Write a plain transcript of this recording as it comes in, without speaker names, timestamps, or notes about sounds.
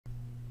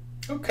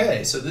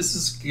Okay, so this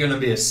is going to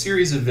be a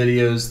series of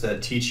videos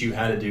that teach you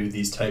how to do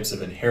these types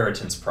of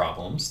inheritance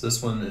problems.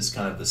 This one is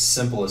kind of the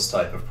simplest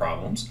type of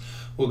problems.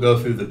 We'll go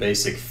through the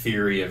basic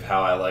theory of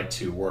how I like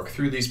to work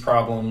through these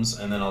problems,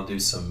 and then I'll do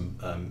some,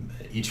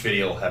 each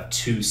video will have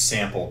 2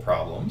 sample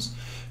problems.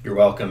 You're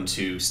welcome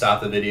to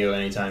stop the video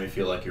anytime you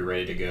feel like you're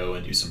ready to go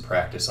and do some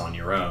practice on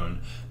your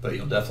own, but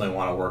you'll definitely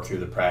want to work through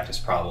the practice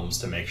problems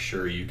to make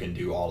sure you can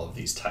do all of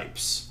these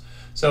types.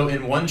 So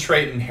in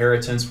one-trait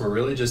inheritance, we're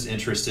really just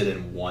interested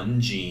in one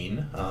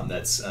gene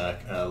that's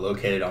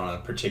located on a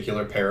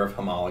particular pair of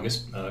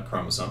homologous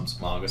chromosomes,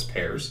 homologous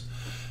pairs.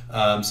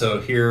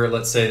 So here,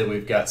 let's say that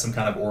we've got some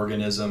kind of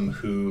organism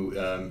who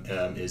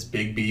is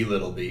big B,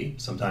 little b.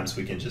 Sometimes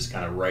we can just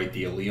kind of write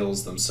the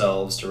alleles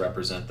themselves to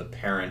represent the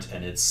parent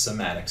and its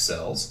somatic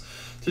cells.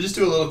 To just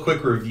do a little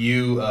quick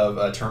review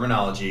of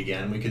terminology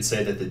again, we could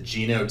say that the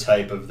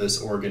genotype of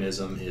this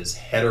organism is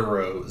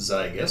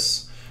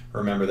heterozygous.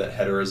 Remember that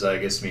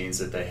heterozygous means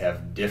that they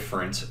have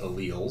different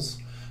alleles.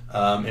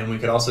 And we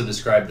could also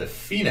describe the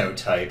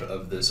phenotype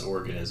of this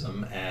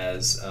organism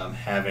as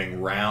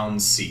having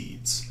round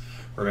seeds.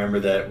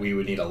 Remember that we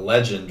would need a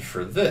legend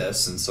for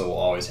this, and so we'll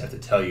always have to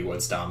tell you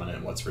what's dominant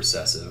and what's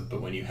recessive.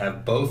 But when you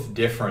have both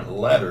different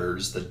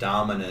letters, the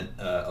dominant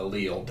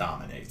allele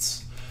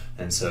dominates.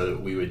 And so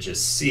we would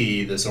just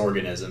see this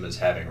organism as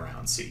having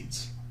round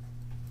seeds.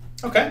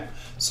 Okay,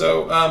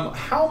 so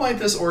how might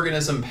this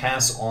organism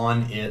pass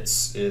on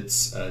its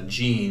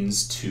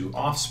genes to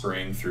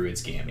offspring through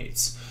its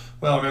gametes?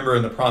 Well, remember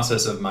in the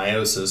process of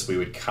meiosis, we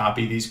would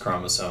copy these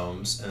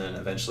chromosomes and then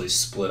eventually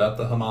split up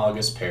the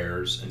homologous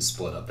pairs and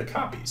split up the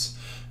copies.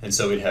 And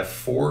so we'd have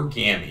 4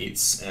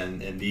 gametes,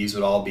 and these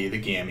would all be the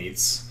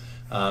gametes.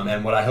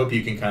 And what I hope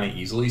you can kind of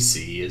easily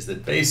see is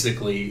that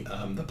basically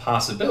the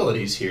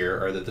possibilities here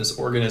are that this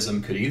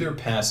organism could either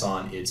pass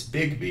on its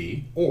big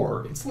B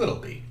or its little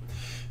b.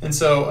 And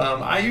so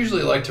I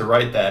usually like to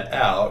write that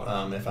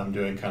out if I'm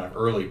doing kind of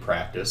early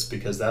practice,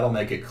 because that'll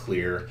make it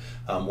clear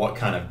what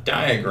kind of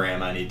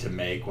diagram I need to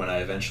make when I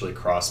eventually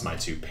cross my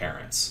 2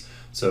 parents.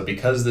 So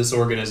because this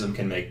organism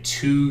can make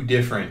 2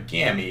 different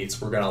gametes,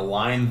 we're going to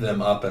line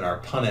them up in our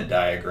Punnett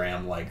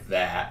diagram like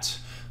that.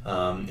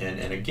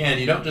 And again,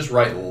 you don't just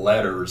write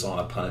letters on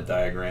a Punnett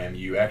diagram,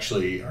 you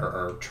actually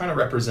are trying to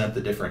represent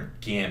the different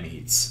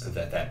gametes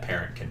that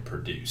parent can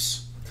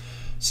produce.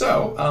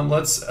 So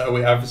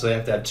we obviously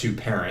have to have 2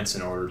 parents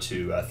in order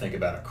to think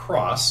about a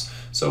cross.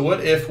 So what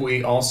if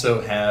we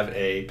also have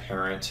a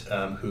parent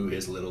who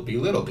is little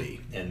b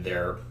in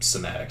their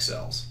somatic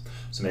cells?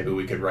 So maybe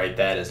we could write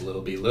that as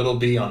little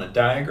b on a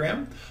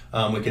diagram.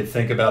 We could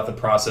think about the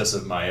process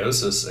of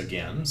meiosis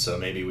again. So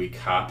maybe we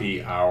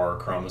copy our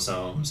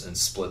chromosomes and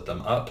split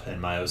them up in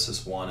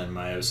meiosis 1 and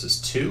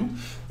meiosis 2.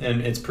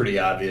 And it's pretty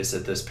obvious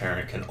that this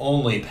parent can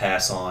only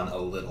pass on a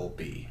little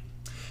b.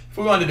 If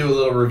we want to do a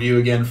little review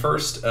again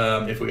first,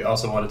 if we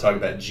also want to talk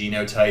about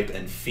genotype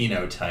and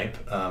phenotype,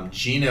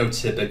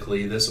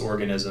 genotypically this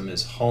organism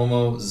is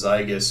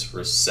homozygous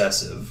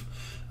recessive.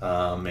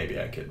 Maybe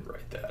I could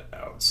write that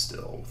out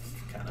still,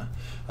 kind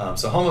of.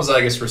 So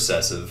homozygous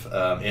recessive,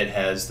 it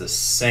has the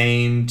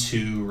same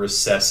 2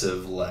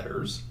 recessive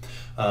letters,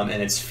 and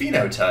its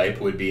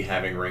phenotype would be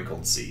having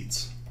wrinkled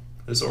seeds.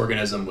 This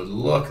organism would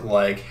look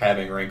like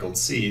having wrinkled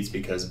seeds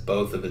because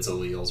both of its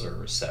alleles are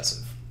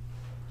recessive.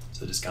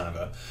 So just kind of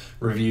a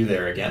review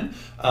there again.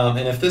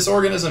 And if this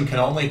organism can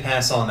only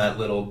pass on that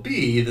little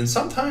b, then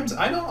sometimes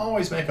I don't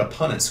always make a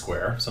Punnett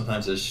square.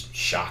 Sometimes it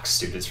shocks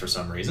students for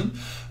some reason.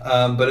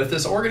 But if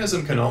this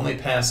organism can only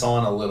pass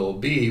on a little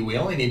b, we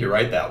only need to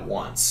write that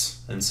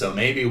once. And so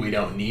maybe we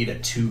don't need a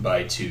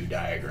 2x2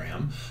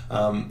 diagram.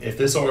 If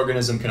this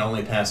organism can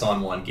only pass on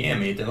 1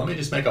 gamete, then let me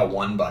just make a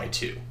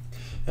 1x2.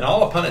 And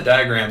all a Punnett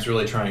diagram is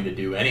really trying to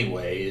do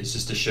anyway is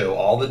just to show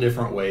all the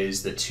different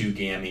ways that 2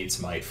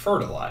 gametes might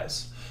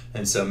fertilize.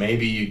 And so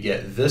maybe you'd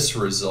get this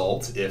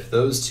result if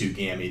those 2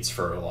 gametes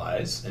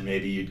fertilize, and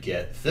maybe you'd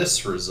get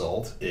this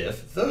result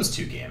if those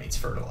 2 gametes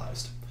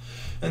fertilized.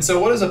 And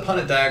so what does a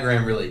Punnett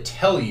diagram really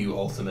tell you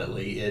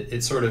ultimately?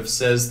 It sort of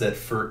says that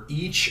for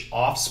each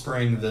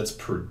offspring that's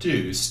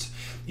produced,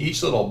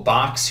 each little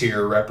box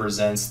here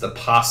represents the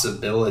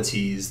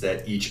possibilities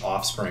that each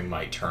offspring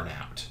might turn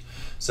out.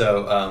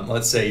 So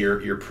let's say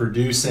you're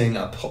producing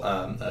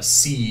a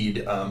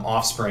seed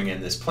offspring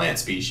in this plant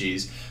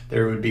species.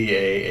 There would be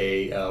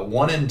a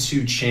 1 in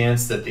 2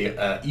 chance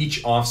that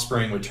each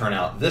offspring would turn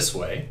out this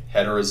way,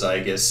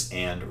 heterozygous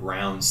and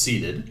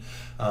round-seeded.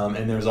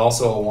 And there's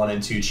also a 1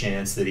 in 2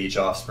 chance that each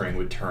offspring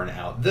would turn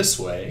out this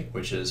way,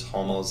 which is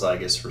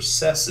homozygous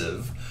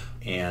recessive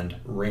and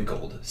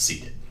wrinkled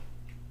seeded.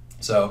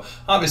 So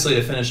obviously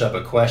to finish up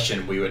a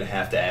question, we would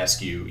have to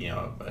ask you,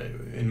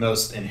 in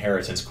most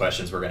inheritance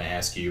questions, we're going to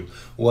ask you,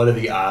 what are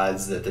the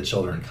odds that the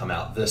children come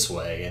out this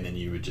way? And then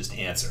you would just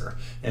answer.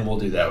 And we'll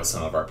do that with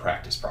some of our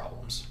practice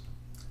problems.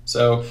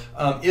 So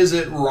is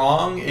it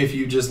wrong if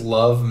you just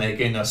love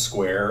making a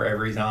square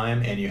every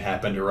time and you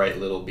happen to write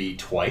little b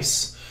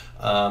twice?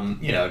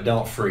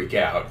 Don't freak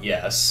out.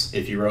 Yes,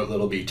 if you wrote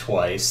little b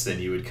twice, then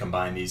you would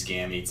combine these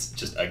gametes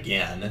just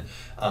again.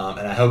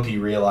 And I hope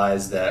you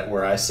realize that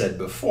where I said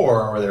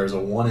before, where there was a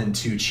 1 in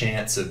 2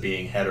 chance of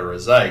being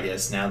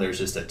heterozygous, now there's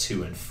just a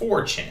 2 in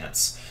 4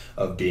 chance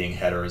of being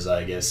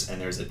heterozygous,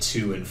 and there's a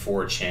 2 in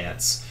 4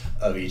 chance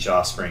of each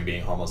offspring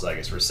being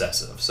homozygous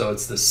recessive. So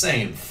it's the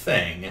same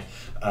thing.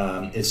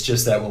 It's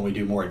just that when we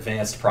do more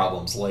advanced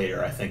problems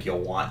later, I think you'll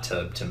want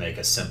to make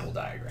a simple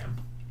diagram.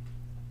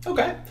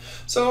 Okay,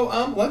 so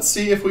let's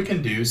see if we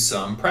can do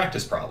some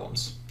practice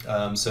problems.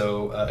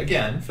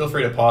 Again, feel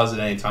free to pause at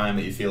any time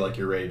that you feel like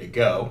you're ready to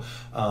go,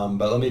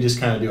 but let me just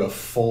kind of do a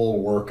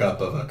full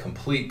workup of a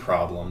complete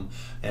problem,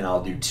 and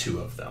I'll do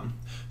 2 of them.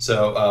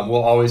 So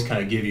we'll always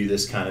kind of give you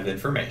this kind of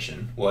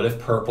information. What if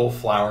purple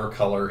flower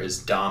color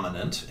is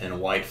dominant and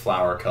white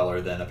flower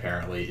color then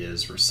apparently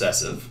is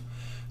recessive?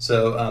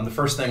 So the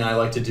first thing I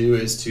like to do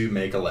is to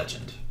make a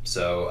legend.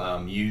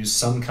 So use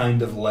some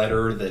kind of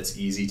letter that's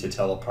easy to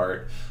tell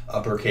apart,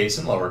 uppercase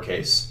and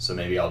lowercase. So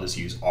maybe I'll just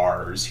use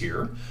R's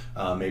here.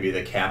 Maybe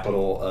the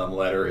capital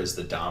letter is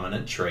the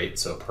dominant trait,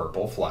 so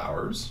purple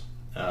flowers,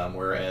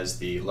 whereas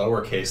the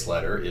lowercase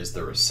letter is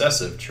the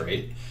recessive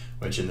trait,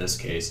 which in this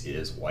case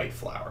is white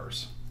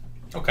flowers.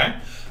 Okay,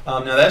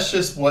 now that's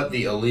just what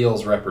the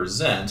alleles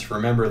represent.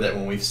 Remember that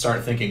when we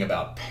start thinking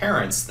about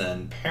parents,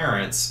 then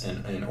parents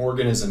and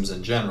organisms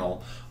in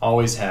general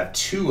always have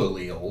 2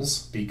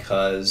 alleles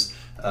because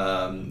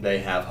they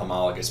have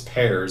homologous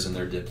pairs in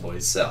their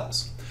diploid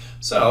cells.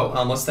 So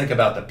let's think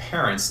about the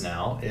parents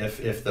now.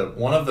 If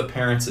one of the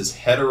parents is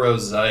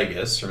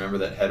heterozygous, remember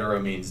that hetero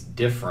means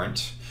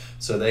different,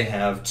 so they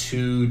have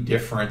 2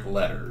 different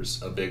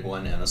letters, a big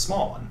one and a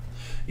small one.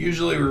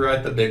 Usually we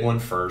write the big one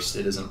first.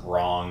 It isn't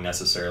wrong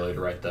necessarily to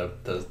write the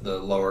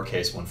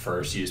lowercase one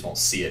first. You just won't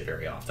see it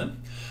very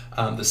often.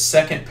 The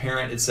second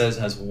parent, it says,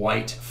 has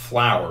white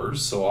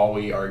flowers, so all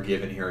we are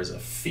given here is a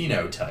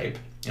phenotype.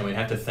 And we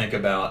have to think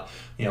about,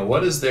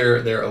 what does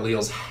their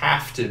alleles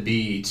have to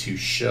be to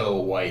show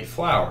white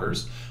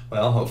flowers?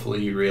 Well,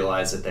 hopefully you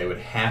realize that they would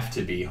have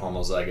to be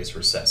homozygous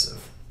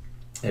recessive.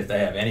 If they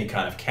have any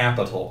kind of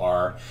capital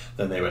R,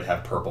 then they would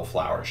have purple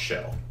flowers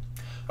show.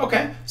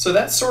 Okay, so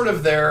that's sort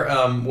of their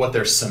what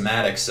their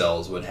somatic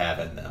cells would have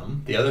in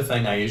them. The other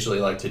thing I usually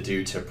like to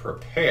do to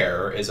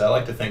prepare is I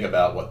like to think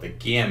about what the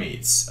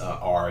gametes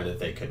are that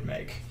they could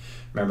make.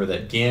 Remember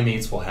that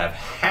gametes will have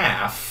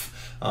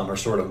half, or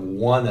sort of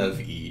one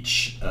of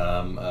each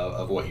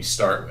of what you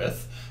start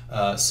with.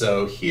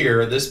 So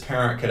here, this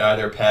parent could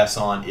either pass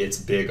on its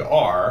big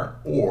R,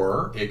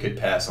 or it could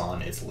pass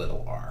on its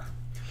little r.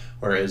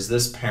 Whereas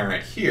this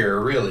parent here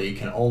really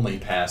can only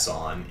pass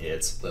on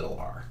its little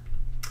r.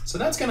 So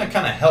that's going to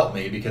kind of help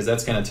me because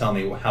that's going to tell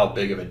me how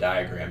big of a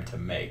diagram to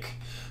make.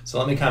 So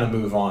let me kind of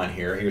move on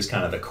here. Here's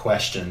kind of the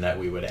question that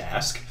we would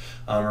ask.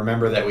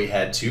 Remember that we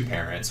had 2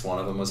 parents. One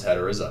of them was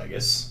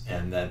heterozygous,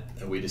 and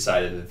that we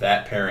decided that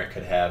that parent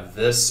could have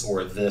this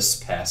or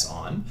this pass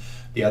on.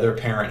 The other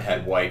parent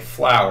had white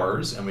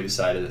flowers, and we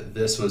decided that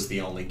this was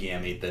the only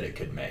gamete that it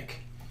could make.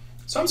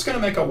 So I'm just going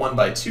to make a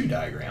 1x2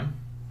 diagram.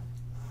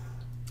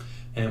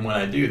 And when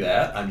I do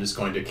that, I'm just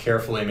going to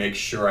carefully make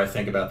sure I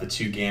think about the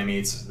 2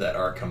 gametes that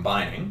are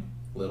combining,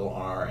 little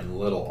r and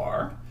little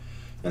r.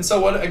 And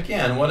so what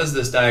does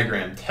this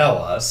diagram tell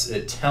us?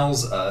 It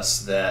tells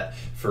us that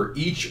for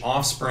each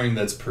offspring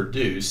that's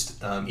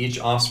produced, each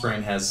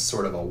offspring has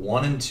sort of a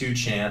 1 in 2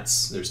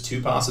 chance, there's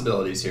 2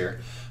 possibilities here,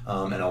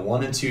 and a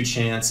 1 in 2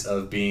 chance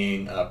of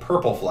being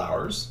purple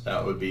flowers.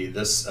 That would be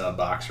this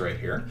box right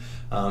here.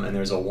 And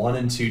there's a 1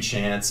 in 2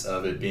 chance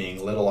of it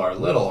being little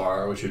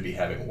r, which would be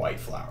having white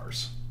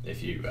flowers,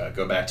 if you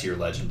go back to your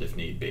legend if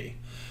need be.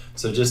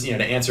 So just to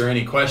answer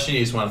any question, you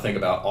just want to think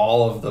about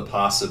all of the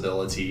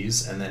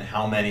possibilities and then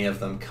how many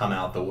of them come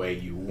out the way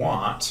you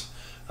want.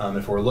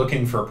 If we're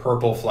looking for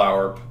purple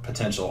flower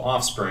potential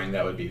offspring,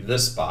 that would be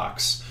this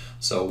box.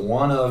 So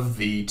one of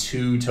the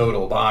 2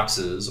 total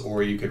boxes,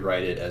 or you could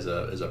write it as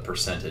a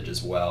percentage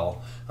as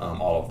well.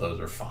 All of those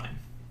are fine.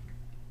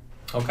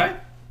 Okay,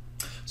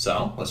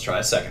 so let's try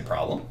a second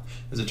problem.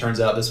 As it turns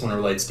out, this one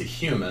relates to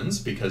humans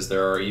because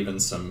there are even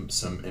some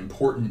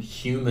important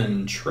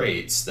human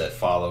traits that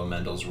follow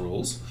Mendel's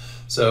rules.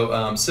 So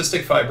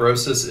cystic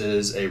fibrosis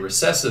is a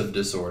recessive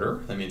disorder.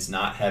 That means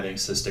not having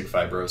cystic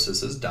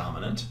fibrosis is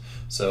dominant.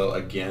 So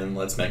again,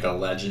 let's make a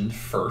legend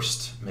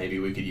first. Maybe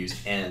we could use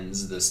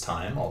N's this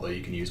time, although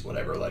you can use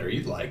whatever letter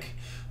you'd like.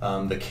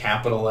 The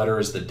capital letter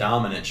is the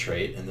dominant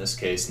trait, in this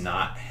case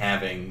not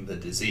having the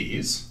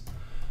disease.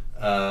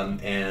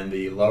 And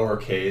the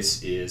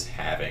lowercase is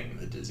having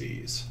the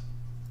disease.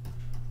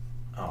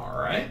 All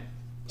right,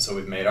 so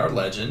we've made our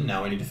legend.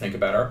 Now we need to think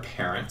about our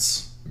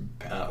parents.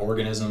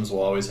 Organisms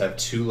will always have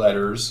 2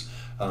 letters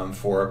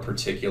for a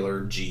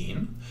particular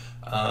gene.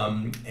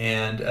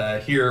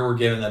 Here we're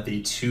given that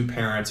the 2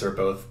 parents are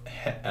both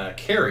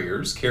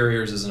carriers.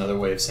 Carriers is another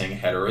way of saying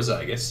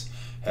heterozygous.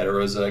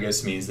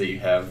 Heterozygous means that you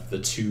have the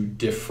 2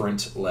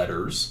 different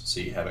letters, so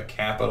you have a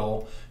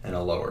capital and a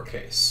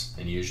lowercase,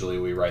 and usually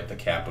we write the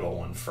capital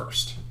one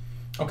first.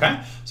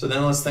 Okay, so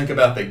then let's think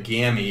about the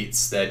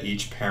gametes that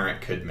each parent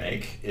could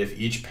make. If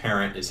each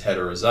parent is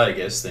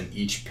heterozygous, then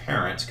each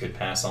parent could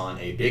pass on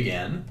a big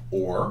N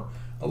or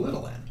a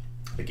little n.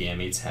 The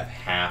gametes have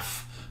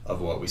half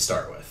of what we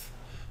start with.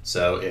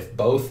 So if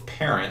both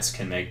parents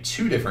can make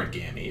two different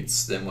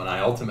gametes, then when I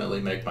ultimately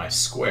make my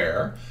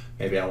square,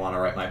 maybe I want to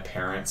write my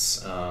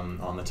parents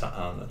on the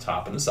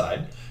top and the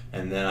side,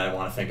 and then I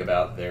want to think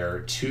about their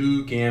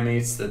two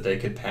gametes that they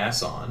could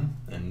pass on,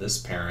 and this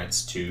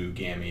parent's two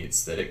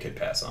gametes that it could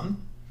pass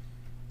on.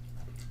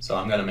 So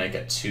I'm going to make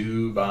a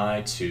 2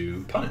 by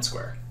 2 Punnett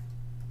square.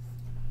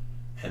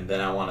 And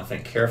then I want to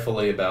think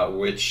carefully about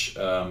which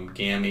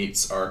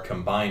gametes are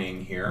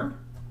combining here.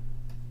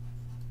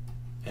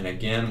 And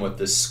again, what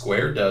this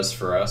square does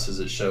for us is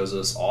it shows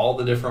us all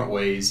the different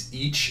ways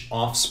each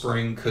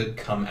offspring could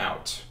come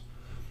out.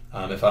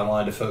 If I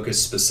wanted to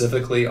focus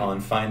specifically on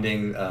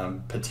finding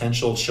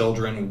potential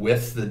children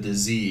with the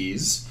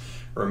disease,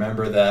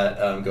 remember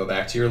that, go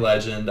back to your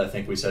legend, I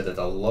think we said that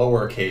the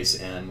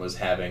lowercase n was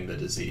having the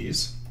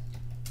disease,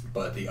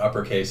 but the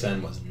uppercase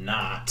n was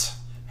not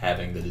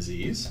having the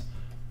disease.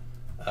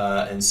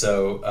 And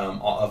so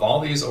of all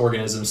these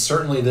organisms,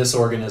 certainly this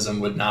organism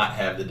would not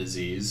have the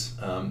disease.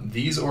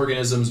 These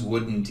organisms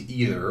wouldn't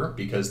either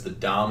because the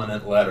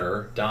dominant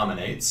letter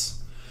dominates.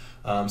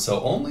 So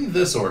only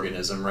this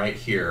organism right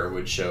here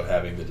would show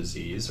having the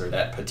disease, or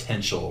that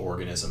potential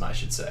organism, I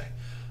should say.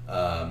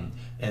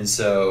 And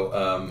so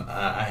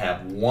I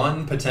have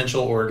one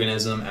potential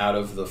organism out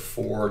of the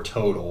 4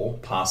 total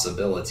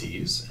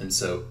possibilities. And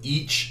so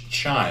each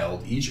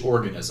child, each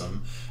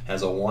organism,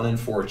 has a 1 in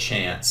 4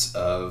 chance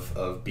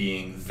of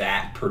being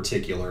that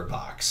particular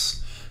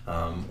box.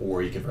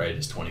 Or you could write it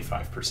as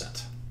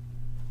 25%.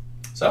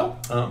 So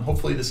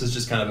hopefully this is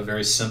just kind of a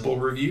very simple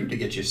review to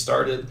get you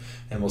started,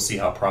 and we'll see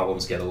how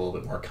problems get a little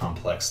bit more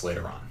complex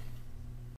later on.